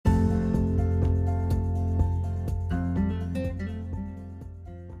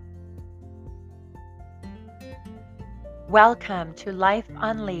Welcome to Life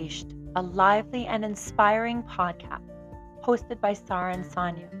Unleashed, a lively and inspiring podcast hosted by Sarah and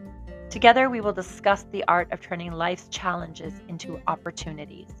Sonia. Together, we will discuss the art of turning life's challenges into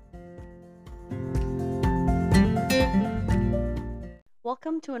opportunities.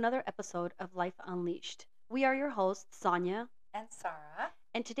 Welcome to another episode of Life Unleashed. We are your hosts, Sonia And Sarah?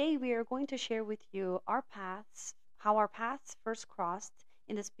 and today we are going to share with you our paths, how our paths first crossed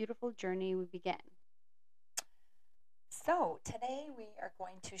in this beautiful journey we began. So, today we are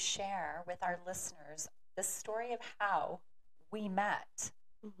going to share with our listeners the story of how we met.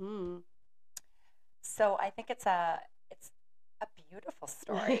 Mm-hmm. So, I think it's a beautiful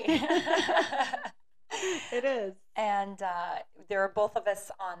story. It is. And there are both of us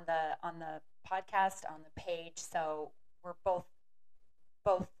on the podcast, on the page, so we're both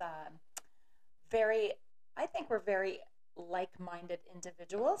very. I think we're very like-minded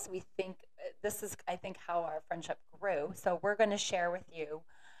individuals. We think this is, I think, how our friendship grew. So we're going to share with you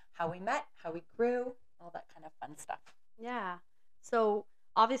how we met, how we grew, all that kind of fun stuff. Yeah. So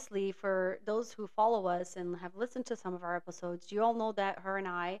obviously, for those who follow us and have listened to some of our episodes, you all know that her and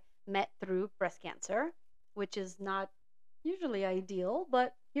I met through breast cancer, which is not usually ideal,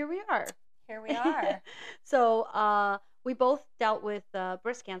 but here we are. Here we are. So we both dealt with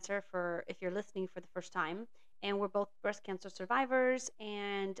breast cancer for, if you're listening for the first time, and we're both breast cancer survivors,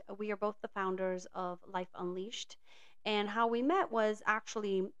 and we are both the founders of Life Unleashed. And how we met was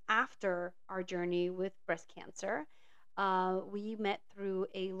actually after our journey with breast cancer. We met through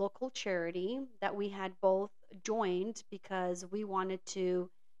a local charity that we had both joined because we wanted to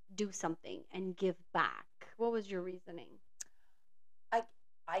do something and give back. What was your reasoning?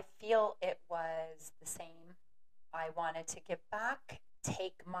 I feel it was the same. I wanted to give back,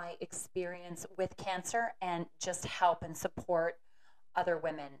 take my experience with cancer and just help and support other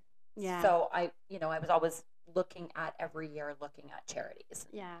women. Yeah. So I was always looking at charities.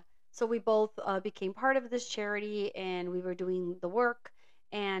 Yeah. So we both became part of this charity, and we were doing the work.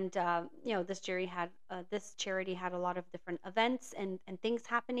 And this charity had a lot of different events and things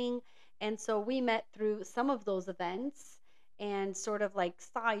happening. And so we met through some of those events and sort of like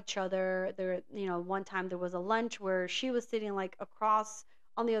saw each other. There, one time there was a lunch where she was sitting like across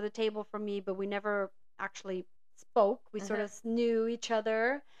on the other table from me, but we never actually spoke. We sort of knew each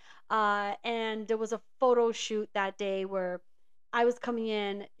other. And there was a photo shoot that day where I was coming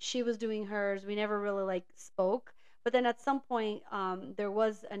in, she was doing hers. We never really like spoke. But then at some point, there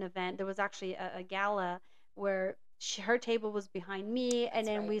was an event. There was actually a gala where her table was behind me, and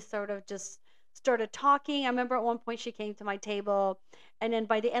then we sort of just started talking. I remember at one point she came to my table, and then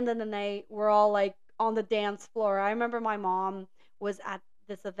by the end of the night, we're all like on the dance floor. I remember my mom was at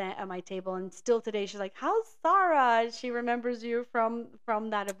this event at my table, and still today she's like, "How's Sarah?" She remembers you from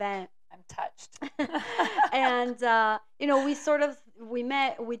that event. I'm touched. And we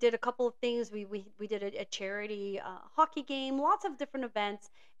met. We did a couple of things. We did a charity hockey game, lots of different events,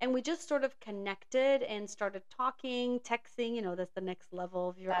 and we just sort of connected and started talking, texting. That's the next level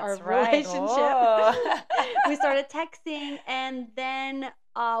of our relationship. Oh. We started texting, and then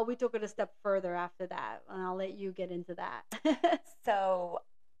we took it a step further after that, and I'll let you get into that. So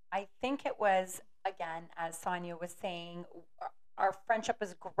I think it was, again, as Sonia was saying, our friendship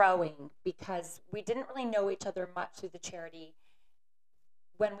was growing because we didn't really know each other much through the charity.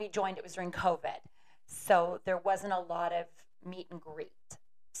 When we joined, it was during COVID. So there wasn't a lot of meet and greet.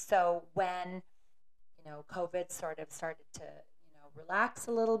 So when, COVID sort of started to, relax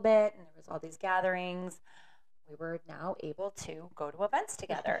a little bit and there was all these gatherings, we were now able to go to events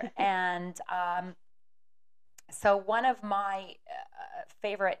together. And so one of my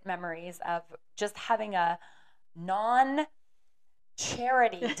favorite memories of just having a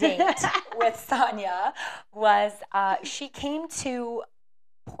charity date with Sonia was she came to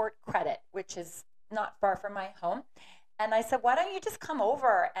Port Credit, which is not far from my home. And I said, why don't you just come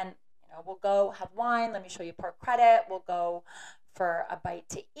over and we'll go have wine. Let me show you Port Credit. We'll go for a bite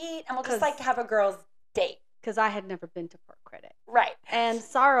to eat and we'll just like have a girls' date. Because I had never been to Port Credit. Right. And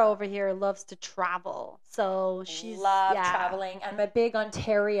Sarah over here loves to travel. So she's traveling. I'm a big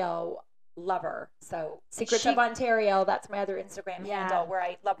Ontario lover. So Secrets of Ontario, that's my other Instagram handle where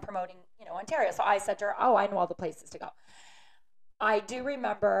I love promoting, Ontario. So I said to her, oh, I know all the places to go. I do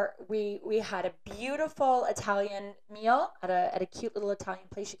remember we had a beautiful Italian meal at a cute little Italian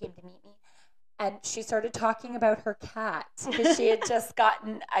place. She came to meet me. And she started talking about her cat because she had just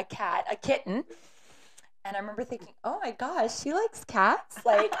gotten a kitten. And I remember thinking, oh my gosh, she likes cats.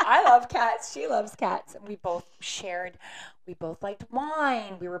 Like, I love cats. She loves cats. And we both liked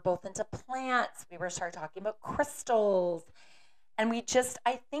wine. We were both into plants. We started talking about crystals. And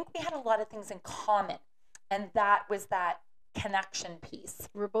I think we had a lot of things in common. And that was that connection piece.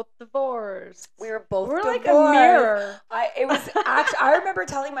 We're both divorced. We were both We're divorced. like a mirror. It was actually, I remember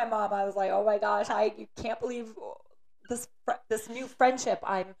telling my mom, I was like, oh my gosh, you can't believe this new friendship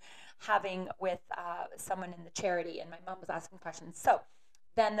I'm having with someone in the charity. And my mom was asking questions. So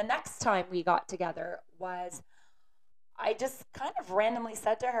then the next time we got together was, I just kind of randomly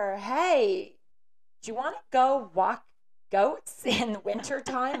said to her, hey, do you want to go walk goats in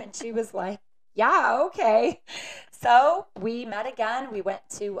wintertime? And she was like, yeah, okay. So we met again. We went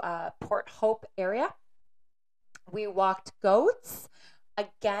to Port Hope area. We walked goats.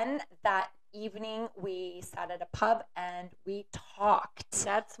 Again, that evening we sat at a pub and we talked.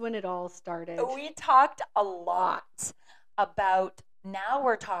 That's when it all started. We talked a lot about, now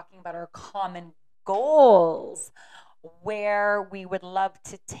we're talking about our common goals, where we would love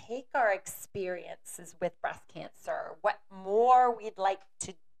to take our experiences with breast cancer, what more we'd like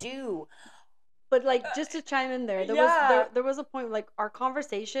to do. But like, just to chime in there, there was a point, like, our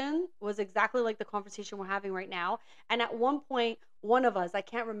conversation was exactly like the conversation we're having right now. And at one point, one of us, I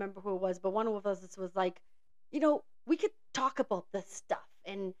can't remember who it was, but one of us was like, we could talk about this stuff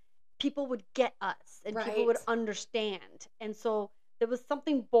and people would get us and people would understand. And so there was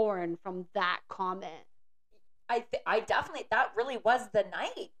something born from that comment. I definitely, that really was the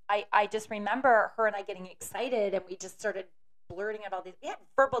night. I just remember her and I getting excited and we just started blurting out all these. We had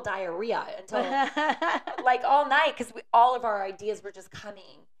verbal diarrhea until like all night because all of our ideas were just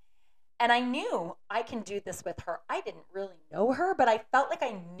coming. And I knew I can do this with her. I didn't really know her, but I felt like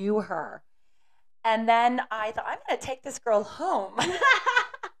I knew her. And then I thought, I'm going to take this girl home.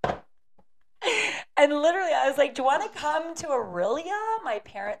 And literally I was like, do you want to come to Aurelia? My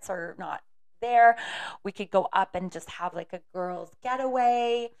parents are not there. We could go up and just have like a girls'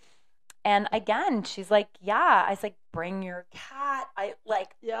 getaway. And again, she's like, yeah. I was like, bring your cat. I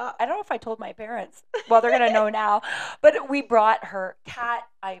don't know if I told my parents. Well, they're going to know now. But we brought her cat.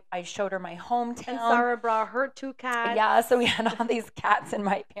 I showed her my hometown. And Sarah brought her 2 cats. Yeah, so we had all these cats in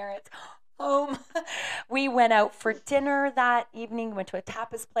my parents' home. We went out for dinner that evening, went to a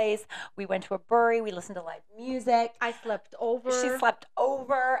tapas place. We went to a brewery. We listened to live music. I slept over. She slept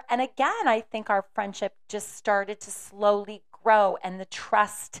over. And again, I think our friendship just started to slowly grow, and the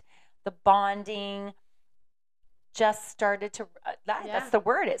trust, the bonding just started to, that's the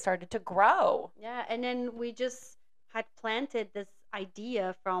word, it started to grow. Yeah, and then we just had planted this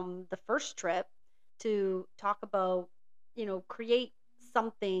idea from the first trip to talk about, create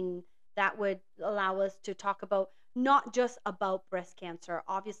something that would allow us to talk about not just about breast cancer.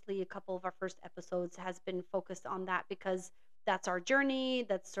 Obviously, a couple of our first episodes has been focused on that because that's our journey.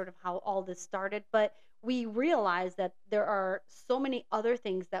 That's sort of how all this started. But we realized that there are so many other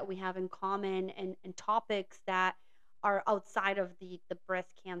things that we have in common and topics that are outside of the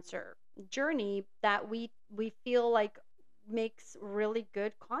breast cancer journey that we feel like makes really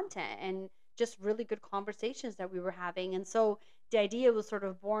good content and just really good conversations that we were having. And so the idea was sort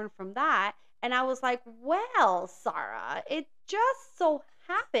of born from that. And I was like, well, Sarah, it just so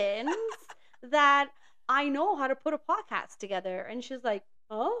happens that I know how to put a podcast together. And she's like,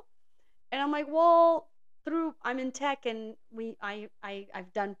 oh? And I'm like, well, I'm in tech and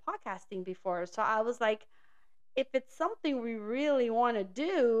I've done podcasting before. So I was like, if it's something we really want to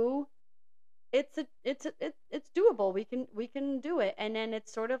do, it's doable. We can do it. And then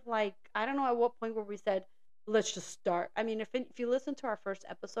it's sort of like, I don't know at what point where we said, let's just start. I mean, if you listen to our first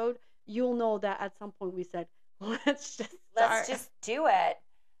episode, you'll know that at some point we said, let's just do it.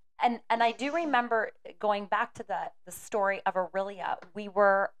 And I do remember going back to the story of Aurelia. We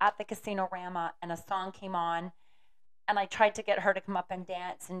were at the Casino Rama and a song came on and I tried to get her to come up and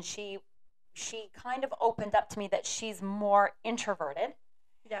dance, and she kind of opened up to me that she's more introverted.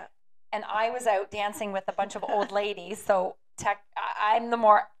 Yeah. And I was out dancing with a bunch of old ladies, so I'm the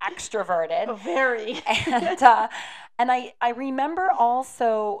more extroverted. Oh, very. And I remember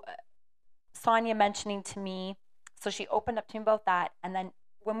also Sonia mentioning to me, so she opened up to me about that. And then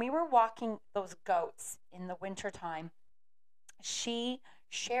when we were walking those goats in the wintertime, she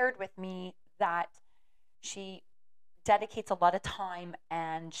shared with me that she dedicates a lot of time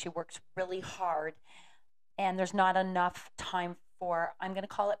and she works really hard. And there's not enough time for, I'm going to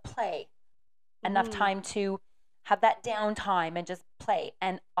call it play, enough time to have that downtime and just play.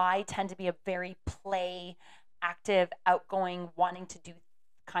 And I tend to be a very play, active, outgoing, wanting to do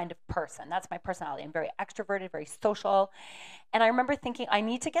kind of person. That's my personality. I'm very extroverted, very social. And I remember thinking, I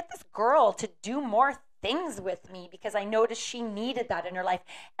need to get this girl to do more things with me because I noticed she needed that in her life.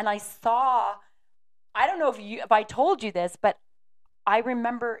 And I saw, I don't know if I told you this, but I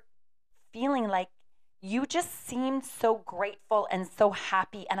remember feeling like you just seemed so grateful and so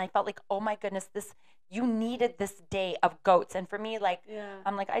happy. And I felt like, oh my goodness, you needed this day of goats. And for me, like,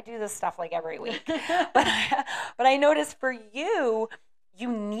 I'm like, I do this stuff like every week. but I noticed for you,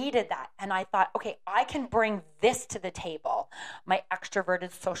 you needed that. And I thought, okay, I can bring this to the table. My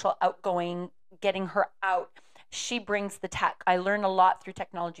extroverted, social, outgoing, getting her out. She brings the tech. I learn a lot through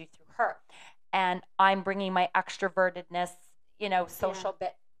technology through her. And I'm bringing my extrovertedness, social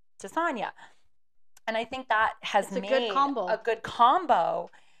bit to Sonia. And I think that has made a good combo,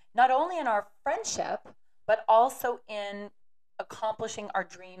 not only in our friendship, but also in accomplishing our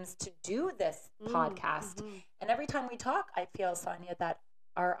dreams to do this podcast. Mm-hmm. And every time we talk, I feel, Sonia, that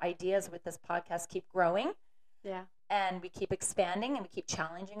our ideas with this podcast keep growing. Yeah. And we keep expanding and we keep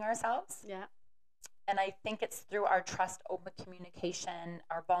challenging ourselves. Yeah. And I think it's through our trust, open communication,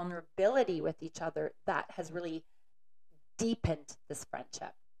 our vulnerability with each other that has really deepened this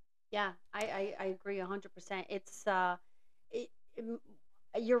friendship. Yeah, I agree 100%. It's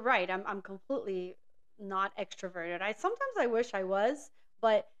you're right. I'm completely not extroverted. Sometimes I wish I was,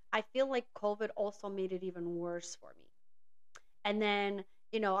 but I feel like COVID also made it even worse for me. And then,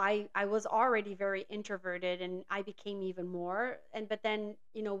 I was already very introverted and I became even more. But then,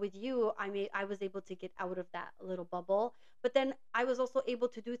 with you, I was able to get out of that little bubble. But then I was also able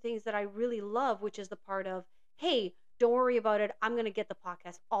to do things that I really love, which is the part of, hey, don't worry about it. I'm going to get the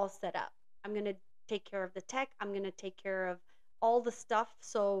podcast all set up. I'm going to take care of the tech. I'm going to take care of all the stuff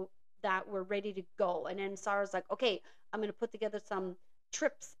so that we're ready to go. And then Sarah's like, okay, I'm going to put together some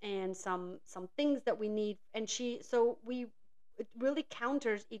trips and some things that we need. And it really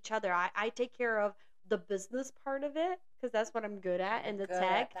counters each other. I take care of the business part of it because that's what I'm good at, and the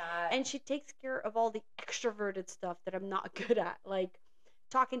tech. And she takes care of all the extroverted stuff that I'm not good at, like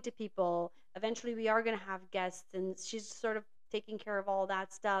talking to people. Eventually we are going to have guests, and she's sort of taking care of all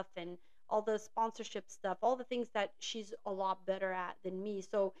that stuff and all the sponsorship stuff, all the things that she's a lot better at than me.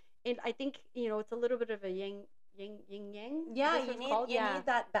 So, and I think, it's a little bit of a yin yang. Yeah, you need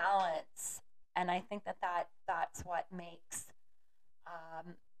that balance. And I think that's what makes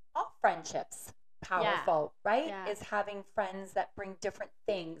all friendships powerful, right? Yeah. Is having friends that bring different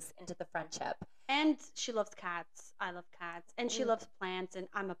things into the friendship. And she loves cats. I love cats. And she loves plants, and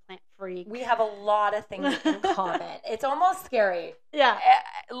I'm a plant freak. We have a lot of things in common. It's almost scary. Yeah.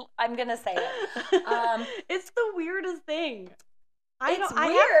 I'm going to say it. It's the weirdest thing. I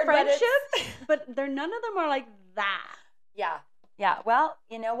have friendships, but none of them are like that. Yeah. Yeah. Well,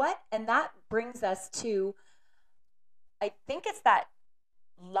 you know what? And that brings us to, I think it's that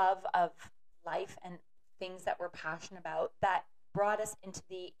love of life and things that we're passionate about that brought us into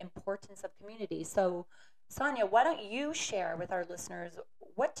the importance of community. So, Sonia, why don't you share with our listeners,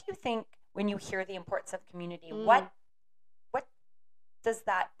 what do you think when you hear the importance of community? What does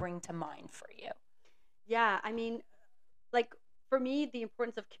that bring to mind for you? Yeah, I mean, like for me, the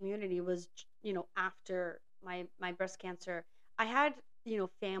importance of community was, after my breast cancer, I had,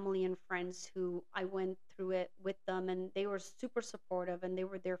 family and friends who I went through it with them, and they were super supportive and they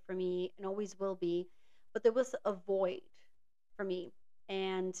were there for me and always will be. But there was a void for me.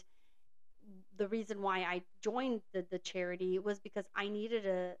 And the reason why I joined the charity was because I needed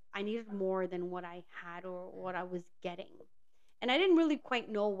more than what I had or what I was getting. And I didn't really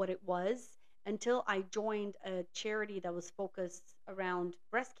quite know what it was until I joined a charity that was focused around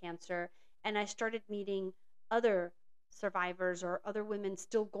breast cancer, and I started meeting other survivors or other women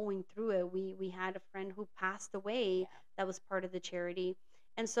still going through it. We had a friend who passed away that was part of the charity.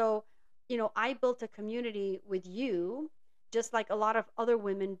 And so, I built a community with you, just like a lot of other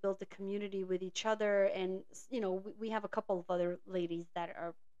women built a community with each other. And, we have a couple of other ladies that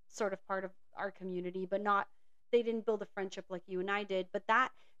are sort of part of our community, but they didn't build a friendship like you and I did. But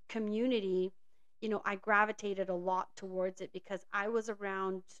that community, I gravitated a lot towards it because I was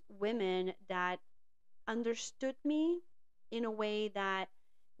around women that understood me in a way that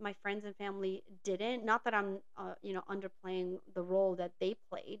my friends and family didn't. Not that I'm, underplaying the role that they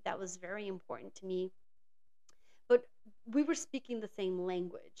played. That was very important to me. But we were speaking the same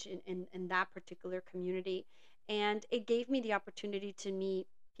language in that particular community. And it gave me the opportunity to meet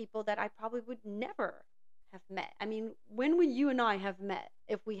people that I probably would never have met. I mean, when would you and I have met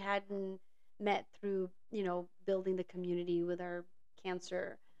if we hadn't met through, building the community with our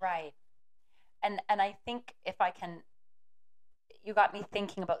cancer? Right. And I think you got me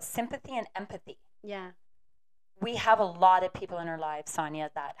thinking about sympathy and empathy. Yeah. We have a lot of people in our lives, Sonia,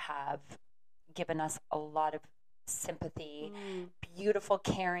 that have given us a lot of sympathy, beautiful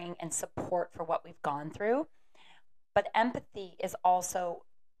caring and support for what we've gone through. But empathy is also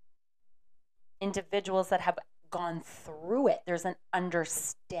individuals that have gone through it. There's an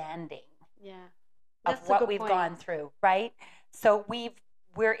understanding of what we've gone through, right? So we've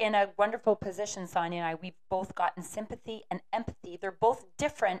we're in a wonderful position, Sonia and I. We've both gotten sympathy and empathy. They're both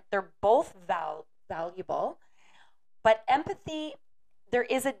different. They're both valuable. But empathy, there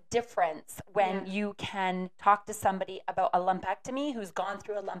is a difference when you can talk to somebody about a lumpectomy who's gone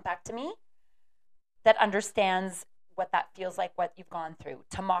through a lumpectomy that understands what that feels like, what you've gone through.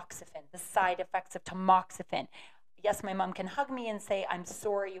 Tamoxifen, the side effects of tamoxifen. Yes, my mom can hug me and say, I'm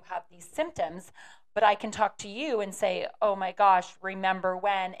sorry you have these symptoms, but I can talk to you and say, oh my gosh, remember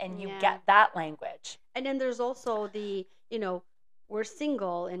when, and you get that language. And then there's also the, we're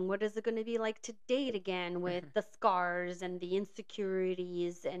single, and what is it going to be like to date again with the scars and the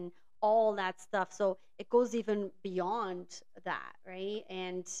insecurities and all that stuff. So it goes even beyond that, right?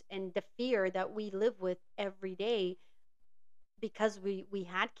 And the fear that we live with every day because we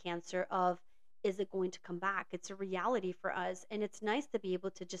had cancer of, is it going to come back? It's a reality for us, and it's nice to be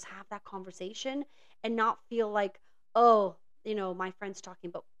able to just have that conversation and not feel like, oh, my friend's talking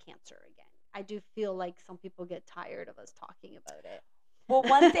about cancer again. I do feel like some people get tired of us talking about it. Well,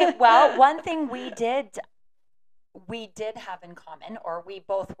 one thing we did have in common, or we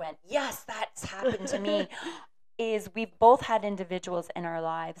both went, yes, that's happened to me, is we've both had individuals in our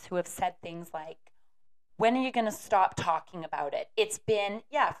lives who have said things like, when are you going to stop talking about it? It's been,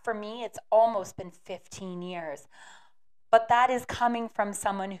 for me, it's almost been 15 years. But that is coming from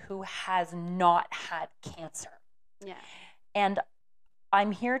someone who has not had cancer. Yeah. And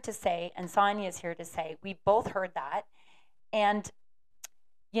I'm here to say, and Sonia is here to say, we both heard that. And,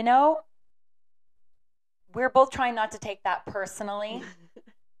 we're both trying not to take that personally.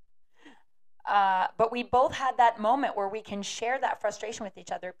 But we both had that moment where we can share that frustration with each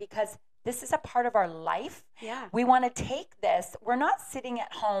other because this is a part of our life. Yeah. We want to take this. We're not sitting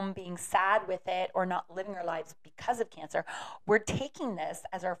at home being sad with it or not living our lives because of cancer. We're taking this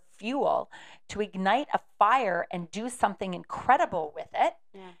as our fuel to ignite a fire and do something incredible with it.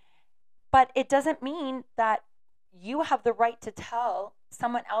 Yeah. But it doesn't mean that you have the right to tell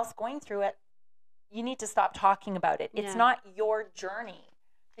someone else going through it, you need to stop talking about it. It's not your journey.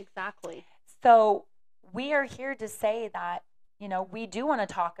 Exactly. So we are here to say that, we do want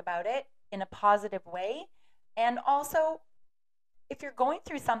to talk about it in a positive way. And also, if you're going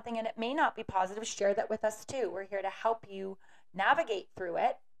through something and it may not be positive, share that with us too. We're here to help you navigate through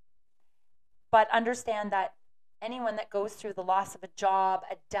it. But understand that anyone that goes through the loss of a job,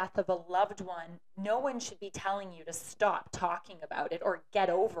 a death of a loved one, no one should be telling you to stop talking about it or get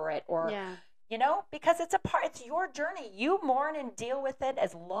over it or... because it's your journey. You mourn and deal with it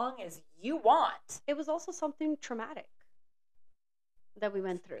as long as you want. It was also something traumatic that we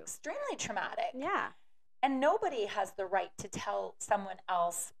went through. Extremely traumatic. Yeah. And nobody has the right to tell someone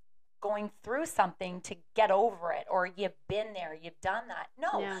else going through something to get over it or you've been there, you've done that.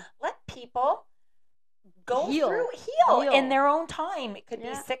 No, let people go heal in their own time. It could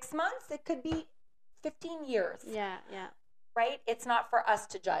be 6 months. It could be 15 years. Yeah. Right? It's not for us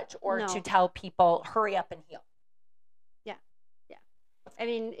to judge or to tell people, hurry up and heal. Yeah. I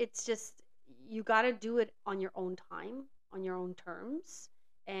mean, it's just, you got to do it on your own time, on your own terms.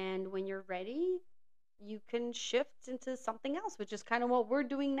 And when you're ready, you can shift into something else, which is kind of what we're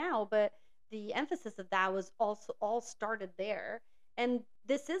doing now. But the emphasis of that was also all started there. And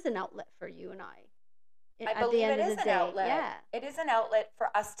this is an outlet for you and I. I believe it is an outlet. Yeah. It is an outlet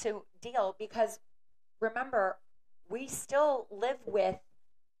for us to deal because, remember, we still live with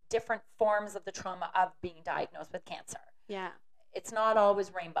different forms of the trauma of being diagnosed with cancer. Yeah. It's not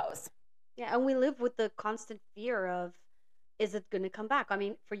always rainbows. Yeah, and we live with the constant fear of, is it going to come back? I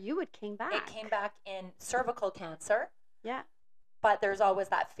mean, for you, it came back. It came back in cervical cancer. Yeah. But there's always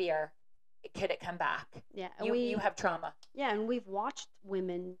that fear. Could it come back? Yeah. You have trauma. Yeah, and we've watched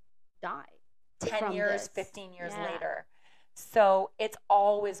women die. 10 years, 15 years later. So it's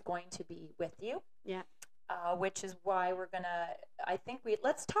always going to be with you. Yeah. Which is why we're going to,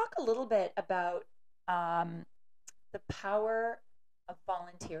 let's talk a little bit about the power of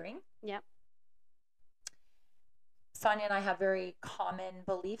volunteering. Yep. Sonia and I have very common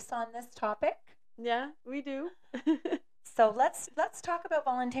beliefs on this topic. Yeah, we do. So let's talk about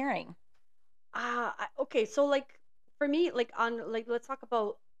volunteering. Okay, so for me, let's talk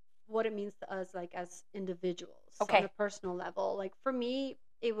about what it means to us, as individuals, on a personal level. For me,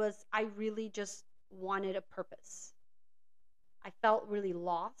 it was, I really just wanted a purpose. I felt really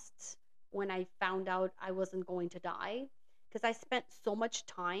lost when I found out I wasn't going to die, because I spent so much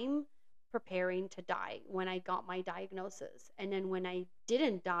time preparing to die when I got my diagnosis. And then when I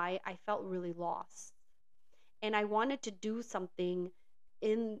didn't die, I felt really lost. And I wanted to do something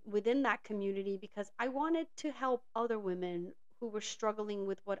within that community because I wanted to help other women who were struggling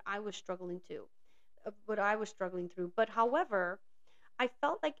with what I was struggling through. But however, I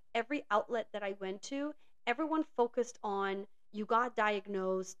felt like every outlet that I went to, everyone focused on you got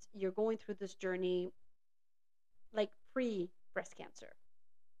diagnosed, you're going through this journey like pre breast cancer.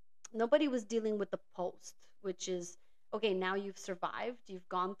 Nobody was dealing with the post, which is okay, now you've survived, you've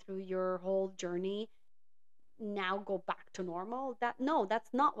gone through your whole journey, now go back to normal. That no,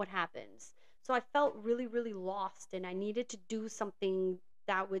 that's not what happens. So I felt really, really lost, and I needed to do something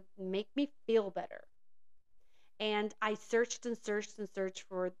that would make me feel better. And I searched and searched and searched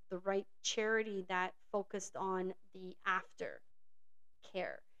for the right charity that focused on the after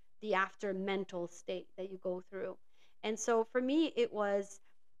care, the after mental state that you go through. And so for me, it was,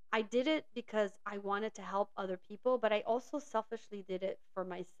 I did it because I wanted to help other people, but I also selfishly did it for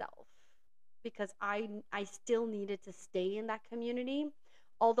myself because I still needed to stay in that community.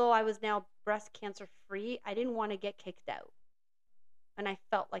 Although I was now breast cancer free, I didn't want to get kicked out. And I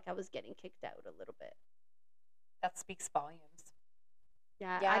felt like I was getting kicked out a little bit. That speaks volumes.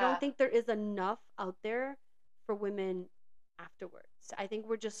 Yeah, I don't think there is enough out there for women afterwards. I think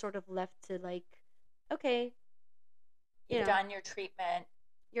we're just sort of left to like, okay, you've done your treatment,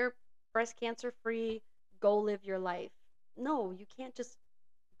 you're breast cancer free, go live your life. No, you can't just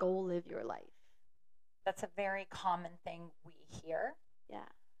go live your life. That's a very common thing we hear. Yeah.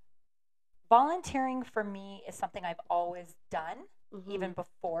 Volunteering for me is something I've always done, even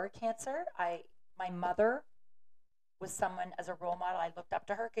before cancer. My mother was someone, as a role model, I looked up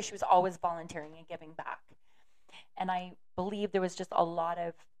to her because she was always volunteering and giving back. And I believe there was just a lot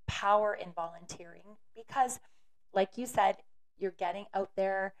of power in volunteering because, like you said, you're getting out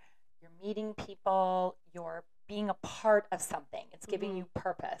there, you're meeting people, you're being a part of something. It's giving you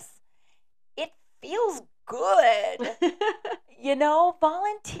purpose. It feels good.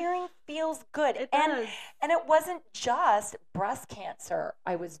 Volunteering feels good. It does. And it wasn't just breast cancer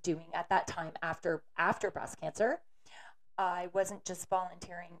I was doing at that time after breast cancer. I wasn't just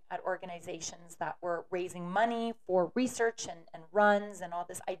volunteering at organizations that were raising money for research and runs and all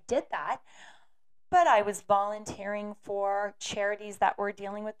this. I did that, but I was volunteering for charities that were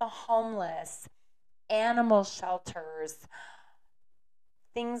dealing with the homeless, animal shelters,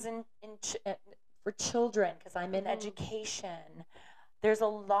 things for children, because I'm in education. There's a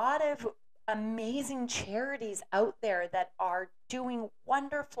lot of amazing charities out there that are doing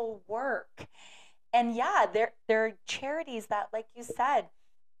wonderful work. And yeah, there are charities that, like you said,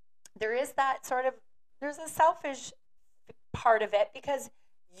 there is that there's a selfish part of it because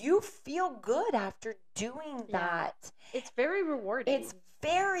you feel good after doing that. It's very rewarding. It's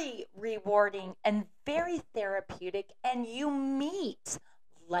very rewarding and very therapeutic, and you meet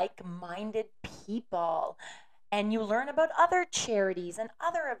like-minded people and you learn about other charities and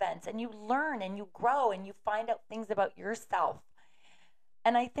other events, and you learn and you grow and you find out things about yourself.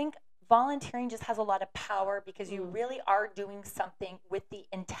 And I think volunteering just has a lot of power because you really are doing something with the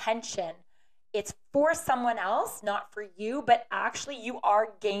intention. It's for someone else, not for you, but actually you are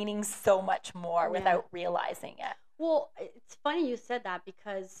gaining so much more without realizing it. Well, it's funny you said that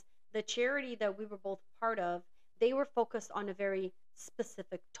because the charity that we were both part of, they were focused on a very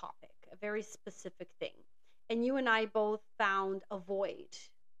specific topic, a very specific thing. And you and I both found a void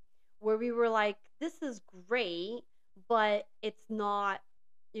where we were like, this is great, but it's not,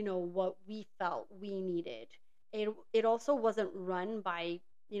 what we felt we needed. It also wasn't run by,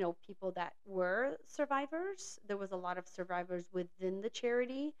 people that were survivors. There was a lot of survivors within the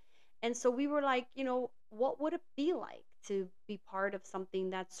charity. And so we were like, what would it be like to be part of something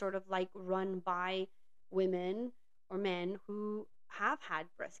that's sort of like run by women or men who have had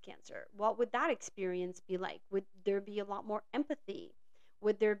breast cancer? What would that experience be like? Would there be a lot more empathy?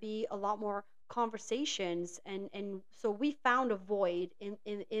 Would there be a lot more conversations? And so we found a void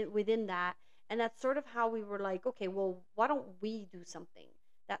in within that. And that's sort of how we were like, okay, well, why don't we do something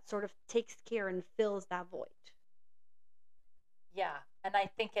that sort of takes care and fills that void? Yeah. And I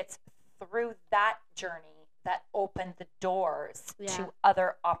think it's through that journey that opened the doors to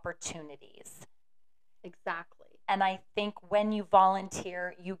other opportunities. Exactly. And I think when you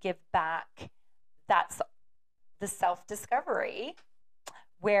volunteer, you give back. That's the self-discovery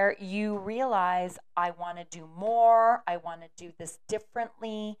where you realize, I want to do more. I want to do this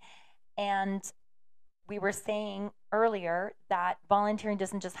differently. And we were saying earlier that volunteering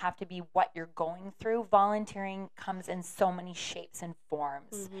doesn't just have to be what you're going through. Volunteering comes in so many shapes and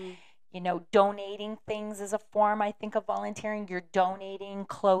forms. Donating things is a form, I think, of volunteering. You're donating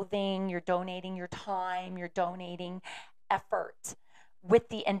clothing, you're donating your time, you're donating effort with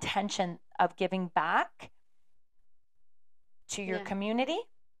the intention of giving back to your community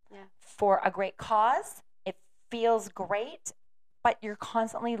for a great cause. It feels great, but you're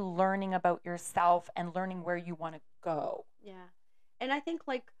constantly learning about yourself and learning where you want to go. Yeah. And I think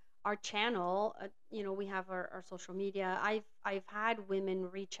like our channel, we have our social media. I've had women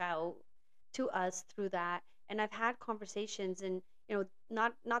reach out to us through that, and I've had conversations. And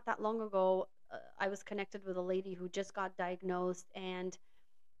not that long ago, I was connected with a lady who just got diagnosed, and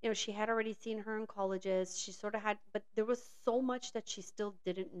she had already seen her oncologist. She sort of had, but there was so much that she still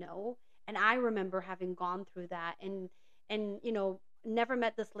didn't know. And I remember having gone through that, and never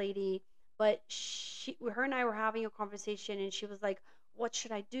met this lady, but her and I were having a conversation, and she was like, "What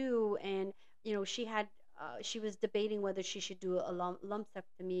should I do?" And she was debating whether she should do a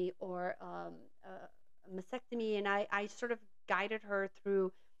lumpectomy or a mastectomy, and I sort of guided her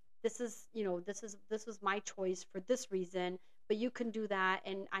through. This was my choice for this reason, but you can do that,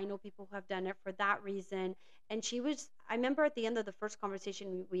 and I know people who have done it for that reason. And I remember at the end of the first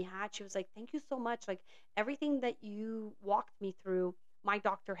conversation we had, she was like, "Thank you so much, like everything that you walked me through, my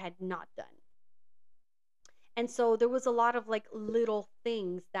doctor had not done." And so there was a lot of like little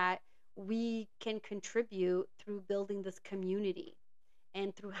things that we can contribute through building this community,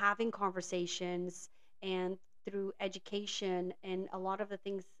 and through having conversations, and through education, and a lot of the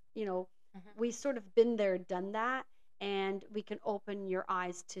things, we sort of been there, done that, and we can open your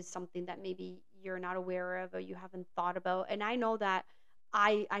eyes to something that maybe you're not aware of or you haven't thought about. And I know that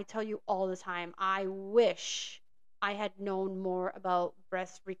I tell you all the time, I wish I had known more about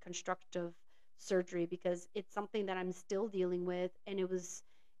breast reconstructive surgery, because it's something that I'm still dealing with. And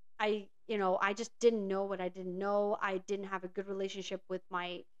I just didn't know what I didn't know. I didn't have a good relationship with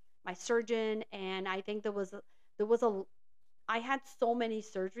my surgeon, and I think there was a I had so many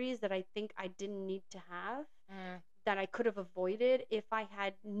surgeries that I think I didn't need to have, that I could have avoided if I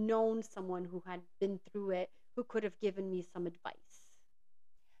had known someone who had been through it, who could have given me some advice.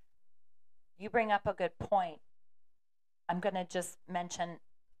 You bring up a good point. I'm going to just mention,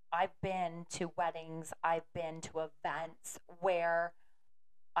 I've been to weddings, I've been to events where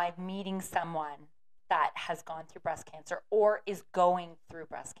I'm meeting someone that has gone through breast cancer or is going through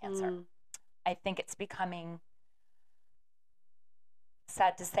breast cancer. I think it's becoming,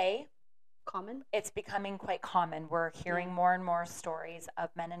 sad to say, common. It's becoming quite common. We're hearing more and more stories of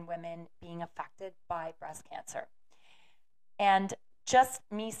men and women being affected by breast cancer. And just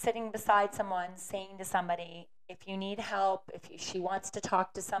me sitting beside someone, saying to somebody, if you need help, she wants to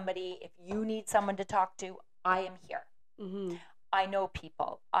talk to somebody, if you need someone to talk to, I am here. Mm-hmm. I know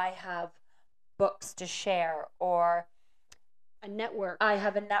people. I have books to share, or a network. I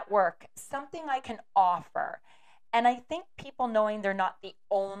have a network, something I can offer. And I think people knowing they're not the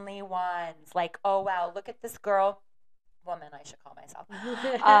only ones, like, oh, wow, look at this woman, I should call myself.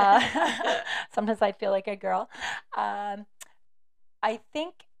 Sometimes I feel like a girl. I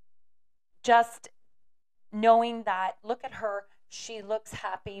think just knowing that, look at her, she looks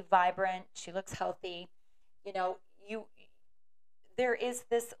happy, vibrant, she looks healthy. There is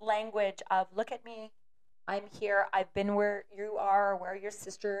this language of, look at me, I'm here, I've been where you are, or where your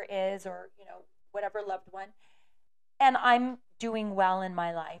sister is, or, whatever loved one. And I'm doing well in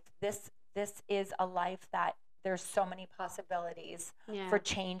my life. This is a life that there's so many possibilities for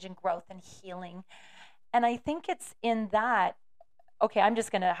change and growth and healing. And I think it's in that. Okay, I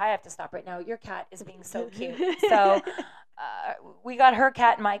have to stop right now. Your cat is being so cute. So we got her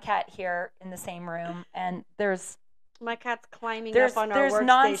cat and my cat here in the same room, and my cat's climbing up on our workstation. There's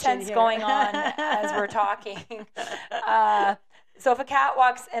nonsense going on as we're talking. So if a cat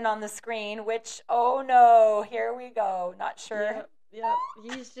walks in on the screen, which, oh no, here we go. Not sure. Yep.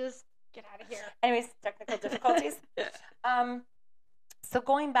 He's just, get out of here. Anyways, technical difficulties. So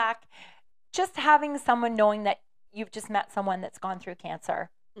going back, just having someone, knowing that you've just met someone that's gone through cancer,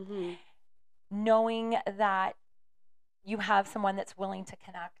 knowing that you have someone that's willing to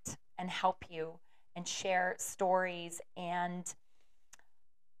connect and help you and share stories and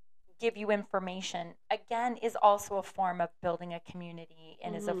give you information, again, is also a form of building a community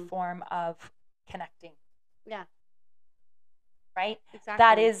and is a form of connecting. Yeah. Right? Exactly.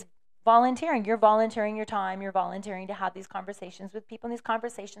 That is volunteering. You're volunteering your time. You're volunteering to have these conversations with people. And these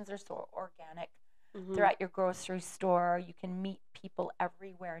conversations are so organic. They're at your grocery store. You can meet people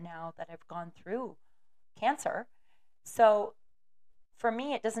everywhere now that have gone through cancer. So for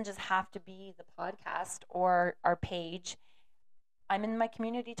me, it doesn't just have to be the podcast or our page. I'm in my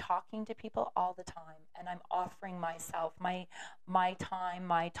community talking to people all the time, and I'm offering myself, my time,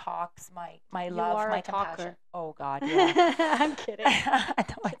 my talks, my love, my compassion. Oh God, yeah. I'm kidding. I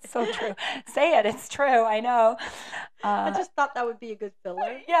know, it's so true. Say it, it's true. I know. I just thought that would be a good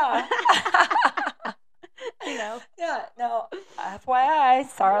filler. Yeah. Yeah. No. FYI,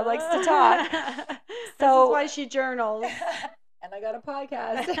 Sarah likes to talk. So this is why she journals. And I got a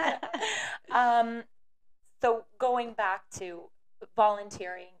podcast. So going back to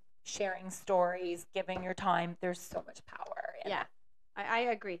volunteering, sharing stories, giving your time, there's so much power in Yeah, it. I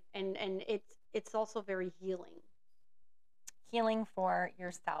agree, and it's also very Healing for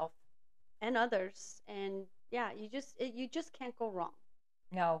yourself. and others, and yeah, you just can't go wrong.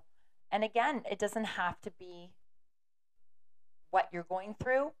 No. And again, it doesn't have to be what you're going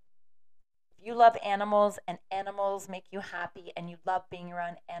through. If you love animals and animals make you happy and you love being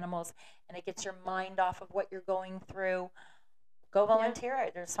around animals and it gets your mind off of what you're going through, go volunteer.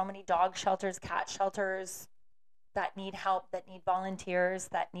 There's so many dog shelters, cat shelters that need help, that need volunteers,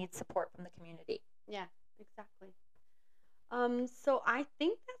 that need support from the community. Yeah, exactly. So I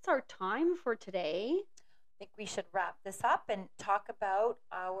think that's our time for today. I think we should wrap this up and talk about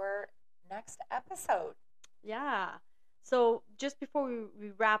our next episode. Yeah. So just before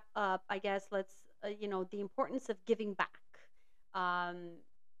we wrap up, I guess let's the importance of giving back. Um,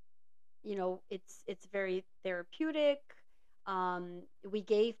 it's very therapeutic. We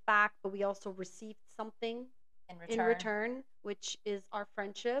gave back, but we also received something in return, which is our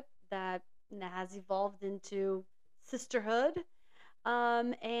friendship that has evolved into sisterhood.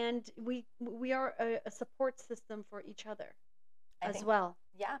 And we are a support system for each other as well.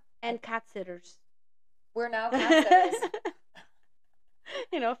 Yeah. And cat sitters. We're now cat sitters.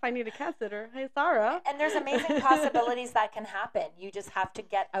 If I need a cat sitter, hey, Sarah. And there's amazing possibilities that can happen. You just have to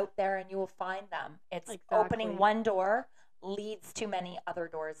get out there and you will find them. It's opening one door leads to many other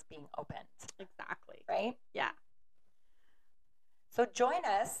doors being opened. Exactly. Right? Yeah. So join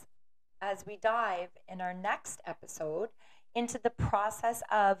us as we dive in our next episode into the process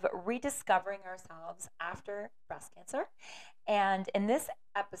of rediscovering ourselves after breast cancer. And in this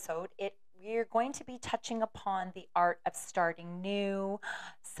episode, we're going to be touching upon the art of starting new,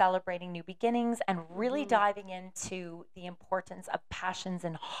 celebrating new beginnings, and really diving into the importance of passions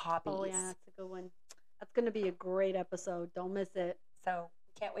and hobbies. Oh, yeah, that's a good one. That's going to be a great episode. Don't miss it. So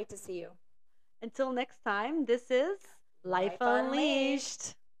can't wait to see you. Until next time, this is Life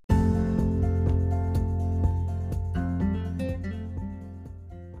Unleashed.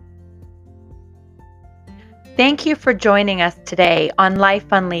 Thank you for joining us today on Life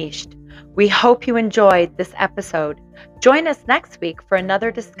Unleashed. We hope you enjoyed this episode. Join us next week for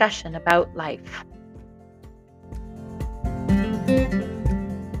another discussion about life.